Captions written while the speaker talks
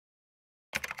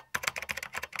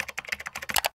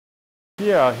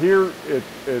Yeah, here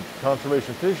at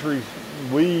Conservation Fisheries,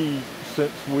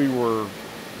 since we were,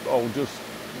 just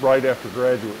right after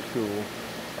graduate school,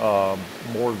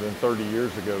 more than 30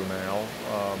 years ago now,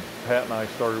 Pat and I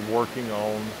started working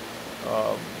on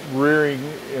rearing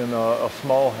in a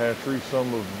small hatchery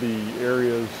some of the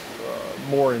area's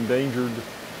more endangered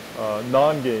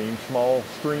non-game small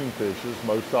stream fishes,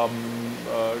 most of them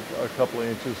a couple of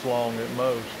inches long at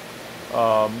most.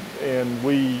 And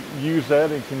we use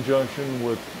that in conjunction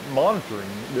with monitoring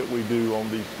that we do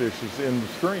on these fishes in the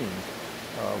streams.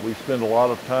 We spend a lot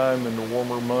of time in the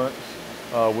warmer months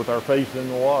with our face in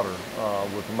the water,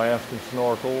 with a mask and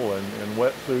snorkel and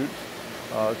wetsuits,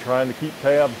 trying to keep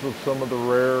tabs of some of the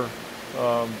rare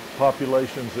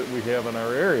populations that we have in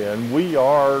our area. And a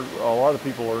lot of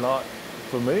people are not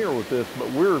familiar with this, but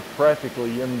we're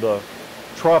practically in the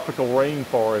tropical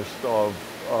rainforest of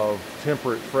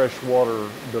temperate freshwater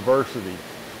diversity.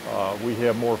 We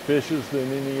have more fishes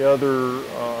than any other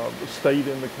state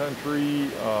in the country.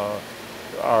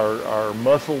 Our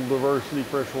mussel diversity,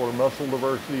 freshwater mussel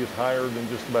diversity, is higher than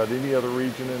just about any other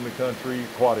region in the country.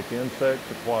 Aquatic insects,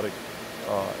 aquatic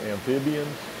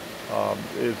amphibians.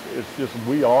 It's just,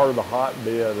 we are the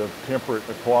hotbed of temperate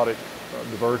aquatic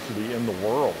diversity in the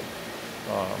world.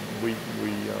 We're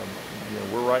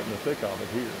right in the thick of it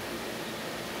here.